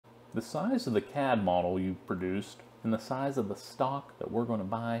the size of the CAD model you've produced and the size of the stock that we're going to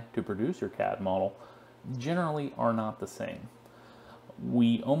buy to produce your CAD model generally are not the same.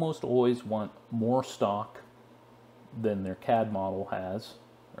 We almost always want more stock than their CAD model has,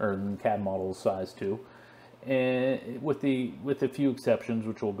 or than the CAD model is sized to, and with a few exceptions,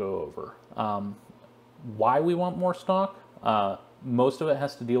 which we'll go over. Why we want more stock? Most of it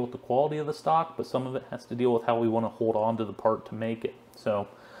has to deal with the quality of the stock, but some of it has to deal with how we want to hold on to the part to make it. So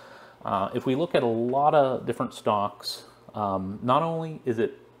if we look at a lot of different stocks, not only is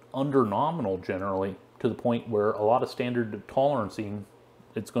it under nominal generally, to the point where a lot of standard tolerancing,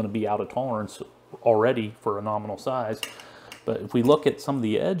 it's going to be out of tolerance already for a nominal size. But if we look at some of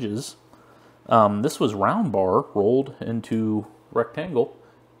the edges, this was round bar rolled into rectangle.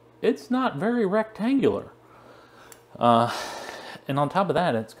 It's not very rectangular. And on top of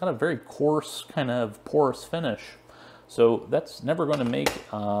that, it's got a very coarse, kind of porous finish. So that's never going to make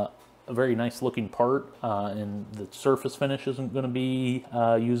a very nice looking part, and the surface finish isn't going to be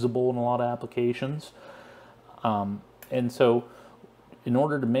usable in a lot of applications. And so in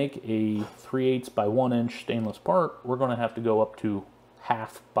order to make a 3/8 by 1 inch stainless part, we're going to have to go up to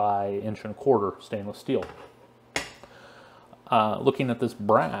 1/2 by 1 1/4 inch stainless steel. Looking at this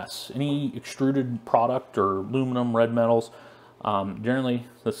brass, any extruded product or aluminum, red metals, generally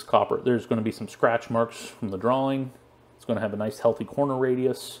this copper, there's going to be some scratch marks from the drawing. It's going to have a nice healthy corner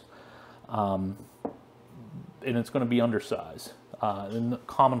radius, and it's going to be undersized. And the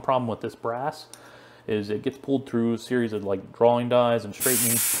common problem with this brass is it gets pulled through a series of like drawing dies and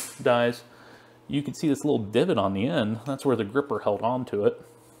straightening dies. You can see this little divot on the end. That's where the gripper held onto it.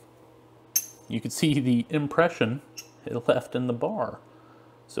 You can see the impression it left in the bar.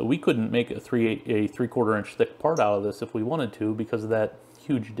 So we couldn't make a 3/4 inch thick part out of this if we wanted to, because of that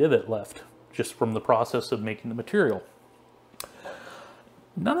huge divot left just from the process of making the material.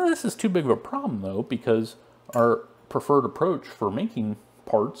 None of this is too big of a problem though, because our preferred approach for making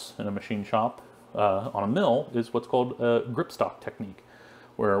parts in a machine shop on a mill is what's called a grip stock technique,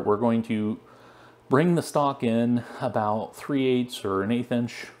 where we're going to bring the stock in about 3/8 or 1/8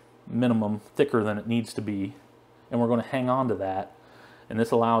 inch minimum thicker than it needs to be, and we're going to hang on to that. And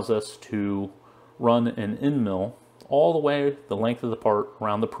this allows us to run an end mill all the way the length of the part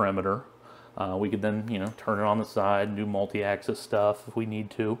around the perimeter. We could then, turn it on the side and do multi-axis stuff if we need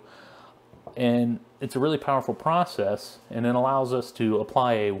to. And it's a really powerful process, and it allows us to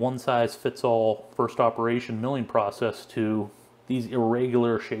apply a one-size-fits-all first operation milling process to these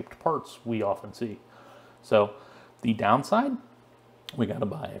irregular shaped parts we often see. So the downside, we got to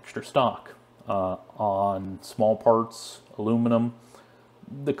buy extra stock. On small parts, aluminum,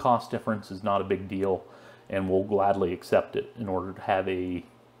 the cost difference is not a big deal, and we'll gladly accept it in order to have a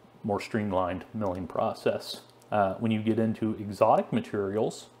more streamlined milling process. When you get into exotic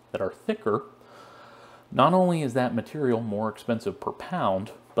materials that are thicker, not only is that material more expensive per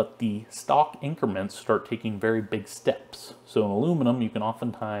pound, but the stock increments start taking very big steps. So in aluminum, you can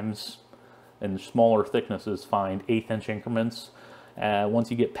oftentimes, in smaller thicknesses, find 1/8 inch increments. Once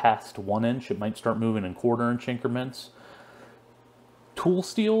you get past 1 inch, it might start moving in 1/4 inch increments. Tool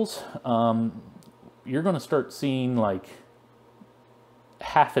steels, you're going to start seeing like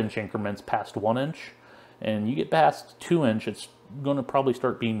 1/2 inch increments past 1 inch, and you get past 2 inch, it's going to probably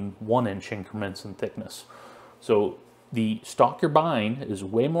start being 1 inch increments in thickness. So the stock you're buying is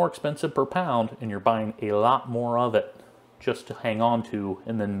way more expensive per pound, and you're buying a lot more of it just to hang on to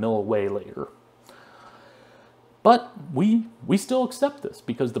and then mill away later. But we still accept this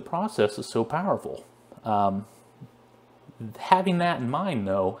because the process is so powerful. Having that in mind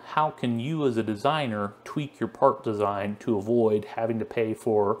though, how can you as a designer tweak your part design to avoid having to pay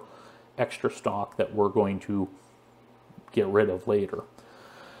for extra stock that we're going to get rid of later?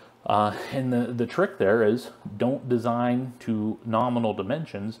 And the trick there is, don't design to nominal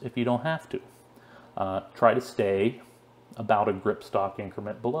dimensions if you don't have to. Try to stay about a grip stock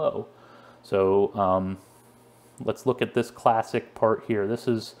increment below. So let's look at this classic part here. This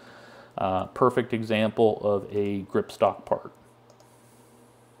is a perfect example of a grip stock part.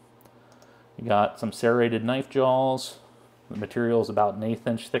 You got some serrated knife jaws. The material is about 1/8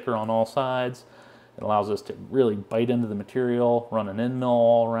 inch thicker on all sides. It allows us to really bite into the material, run an end mill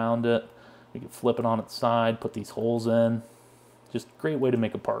all around it. We can flip it on its side, put these holes in. Just a great way to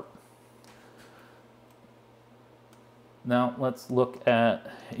make a part. Now let's look at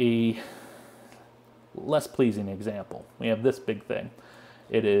a less pleasing example. We have this big thing.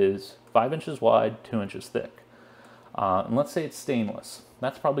 It is 5 inches wide, 2 inches thick. And let's say it's stainless.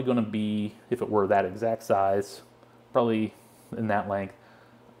 That's probably going to be, if it were that exact size, probably in that length,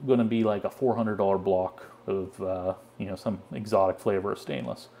 going to be like a $400 block of some exotic flavor of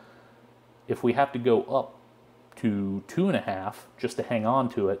stainless. if we have to go up to 2.5 just to hang on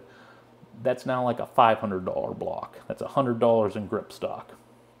to it, that's now like a $500 block. That's $100 in grip stock.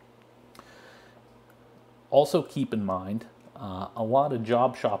 Also keep in mind, a lot of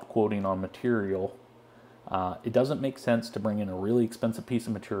job shop quoting on material, it doesn't make sense to bring in a really expensive piece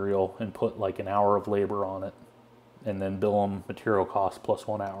of material and put like an hour of labor on it and then bill them material costs plus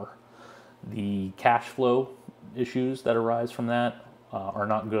 1 hour. The cash flow issues that arise from that are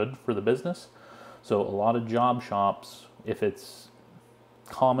not good for the business. So a lot of job shops, if it's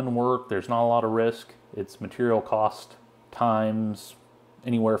common work, there's not a lot of risk, it's material cost times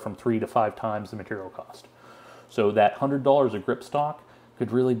anywhere from 3 to 5 times the material cost. So that $100 of grip stock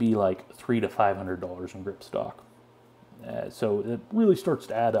could really be like $300 to $500 in grip stock. So it really starts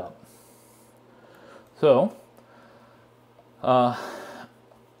to add up. So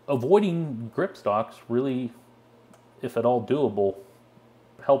avoiding grip stocks really, if at all doable,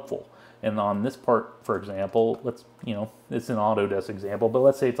 helpful. And on this part, for example, let's, it's an Autodesk example, but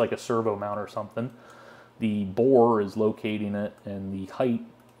let's say it's like a servo mount or something. The bore is locating it and the height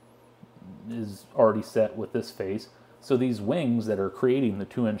is already set with this face. So these wings that are creating the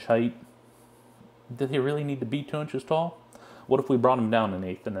 2-inch height, do they really need to be 2 inches tall? What if we brought them down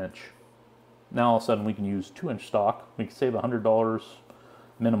 1/8 an inch? Now all of a sudden we can use 2-inch stock. We can save $100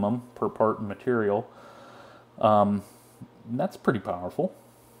 minimum per part in material. That's pretty powerful.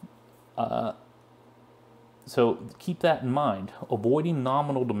 So keep that in mind. Avoiding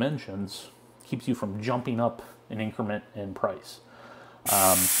nominal dimensions keeps you from jumping up an increment in price.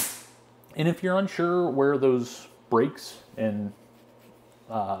 And if you're unsure where those breaks in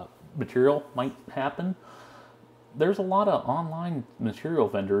material might happen, there's a lot of online material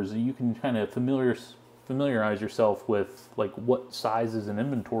vendors that you can kind of familiarize yourself with, like what sizes and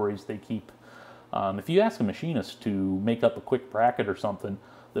inventories they keep. If you ask a machinist to make up a quick bracket or something,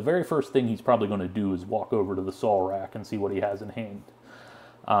 the very first thing he's probably going to do is walk over to the saw rack and see what he has in hand.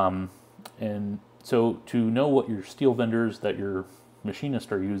 And so to know what your steel vendors that your machinists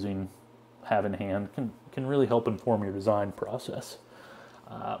are using have in hand can really help inform your design process.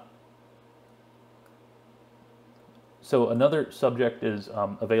 So another subject is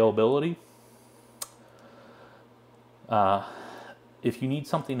availability. If you need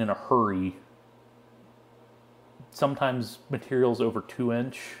something in a hurry, sometimes materials over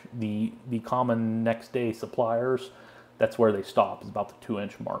 2-inch, the common next day suppliers, that's where they stop, is about the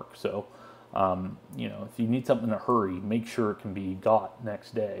 2-inch mark. So, if you need something in a hurry, make sure it can be got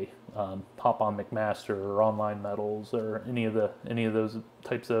next day. Hop on McMaster or Online Metals or any of those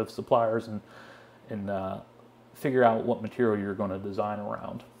types of suppliers and figure out what material you're going to design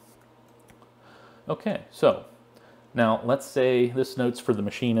around. Okay, so now let's say this note's for the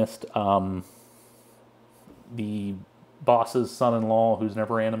machinist. The boss's son-in-law who's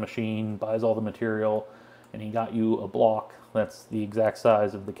never ran a machine buys all the material, and he got you a block that's the exact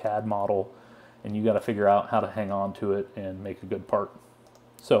size of the CAD model, and you got to figure out how to hang on to it and make a good part.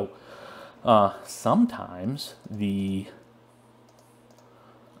 So sometimes the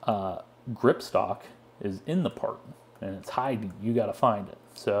grip stock is in the part and it's hiding. You got to find it.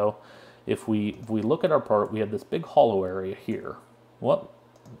 So if we look at our part, we have this big hollow area here. What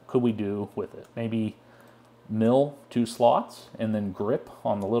could we do with it? Maybe mill 2 slots and then grip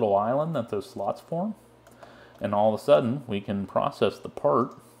on the little island that those slots form, and all of a sudden we can process the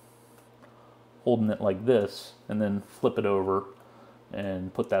part holding it like this and then flip it over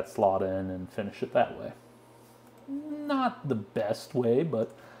and put that slot in and finish it that way. Not the best way,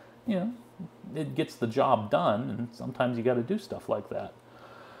 but it gets the job done, and sometimes you got to do stuff like that.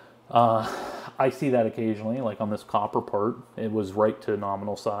 I see that occasionally, like on this copper part. It was right to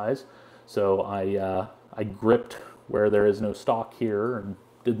nominal size, so I gripped where there is no stock here and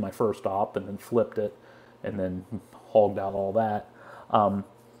did my first op and then flipped it and then hogged out all that.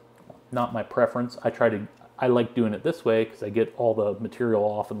 Not my preference. I like doing it this way because I get all the material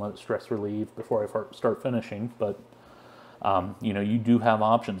off and let it stress relieve before I start finishing, but you do have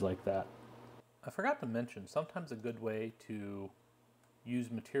options like that. I forgot to mention, sometimes a good way to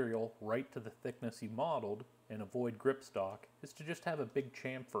use material right to the thickness you modeled and avoid grip stock is to just have a big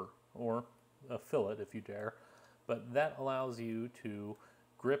chamfer or a fillet if you dare, but that allows you to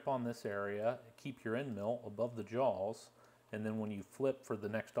grip on this area, keep your end mill above the jaws, and then when you flip for the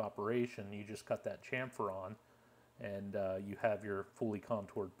next operation, you just cut that chamfer on, and you have your fully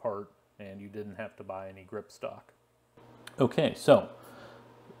contoured part, and you didn't have to buy any grip stock. Okay, so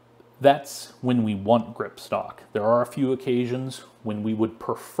that's when we want grip stock. There are a few occasions when we would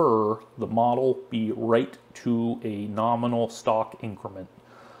prefer the model be right to a nominal stock increment.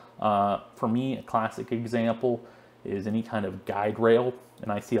 For me, a classic example is any kind of guide rail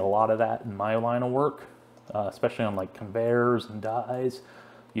and I see a lot of that in my line of work, especially on like conveyors and dies.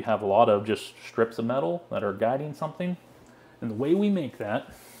 You have a lot of just strips of metal that are guiding something. And the way we make that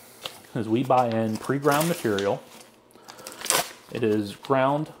is we buy in pre-ground material. It is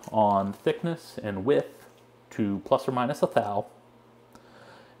ground on thickness and width to plus or minus 1 thou.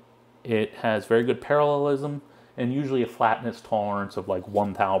 It has very good parallelism and usually a flatness tolerance of like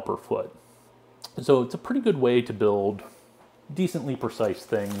 1 thou per foot. So it's a pretty good way to build decently precise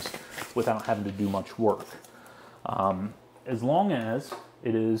things without having to do much work. As long as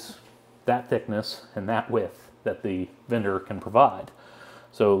it is that thickness and that width that the vendor can provide.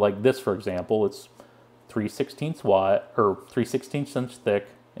 So like this, for example, it's 3/16 wide, or 3/16 inch thick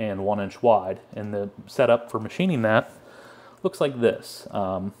and 1 inch wide. And the setup for machining that looks like this.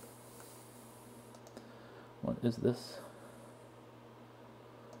 What is this?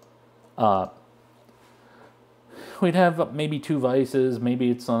 We'd have maybe 2 vices,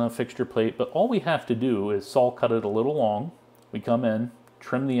 maybe it's on a fixture plate, but all we have to do is saw cut it a little long. We come in,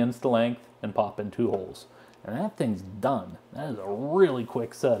 trim the ends to length, and pop in 2 holes. And that thing's done. That is a really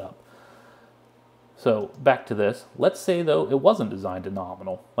quick setup. So back to this. Let's say though it wasn't designed to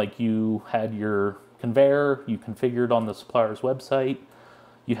nominal. Like you had your conveyor, you configured on the supplier's website,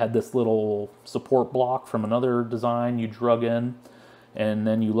 you had this little support block from another design you drug in, and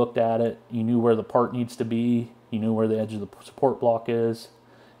then you looked at it, you knew where the part needs to be, you knew where the edge of the support block is,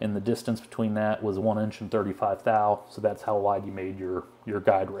 and the distance between that was 1 inch and 35 thou, so that's how wide you made your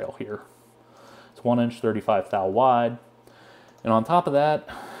guide rail here. It's 1 inch, 35 thou wide, and on top of that,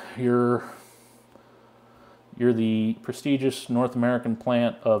 you're the prestigious North American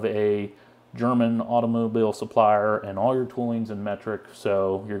plant of a German automobile supplier, and all your tooling's in metric,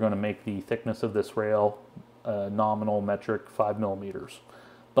 so you're going to make the thickness of this rail nominal metric 5 millimeters.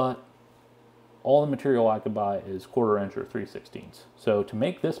 But all the material I could buy is 1/4 inch or 3/16. So to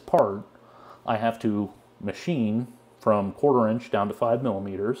make this part, I have to machine from 1/4 inch down to 5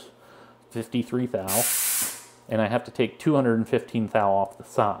 millimeters, 53 thou, and I have to take 215 thou off the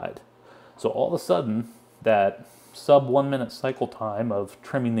side. So all of a sudden, that sub 1 minute cycle time of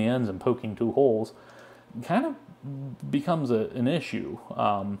trimming the ends and poking 2 holes kind of becomes an issue.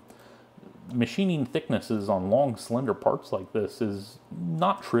 Machining thicknesses on long, slender parts like this is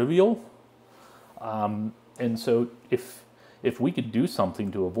not trivial. And so if we could do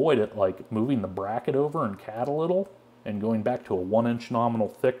something to avoid it, like moving the bracket over and cat a little and going back to a 1 inch nominal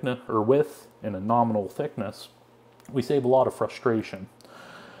thickness or width and a nominal thickness, we save a lot of frustration.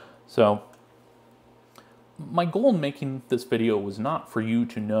 So my goal in making this video was not for you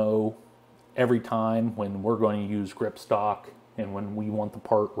to know every time when we're going to use grip stock and when we want the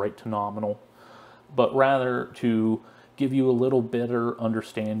part right to nominal, but rather to give you a little better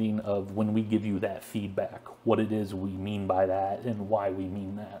understanding of when we give you that feedback, what it is we mean by that and why we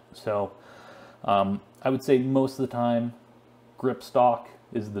mean that. So I would say most of the time grip stock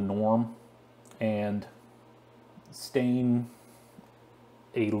is the norm, and staying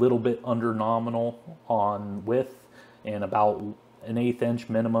a little bit under nominal on width and about an 1/8 inch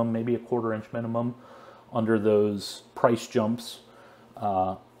minimum, maybe a 1/4 inch minimum under those price jumps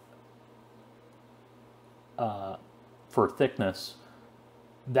for thickness,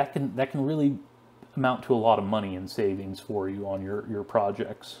 that can really amount to a lot of money in savings for you on your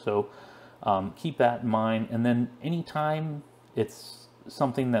projects. So keep that in mind. And then anytime it's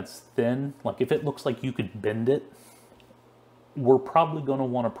something that's thin, like if it looks like you could bend it, we're probably going to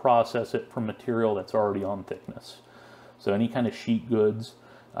want to process it from material that's already on thickness. So any kind of sheet goods,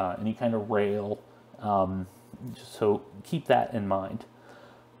 any kind of rail, so keep that in mind.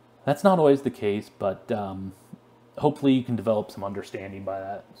 That's not always the case, but hopefully you can develop some understanding by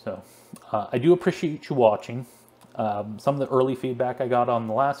that. So I do appreciate you watching. Some of the early feedback I got on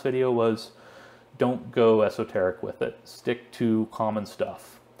the last video was, don't go esoteric with it. Stick to common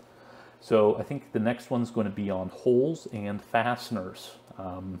stuff. So I think the next one's going to be on holes and fasteners.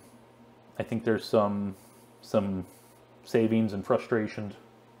 I think there's some savings and frustration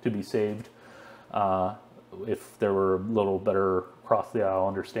to be saved if there were a little better across-the-aisle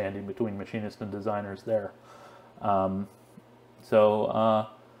understanding between machinists and designers there.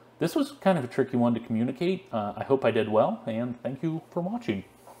 This was kind of a tricky one to communicate. I hope I did well, and thank you for watching.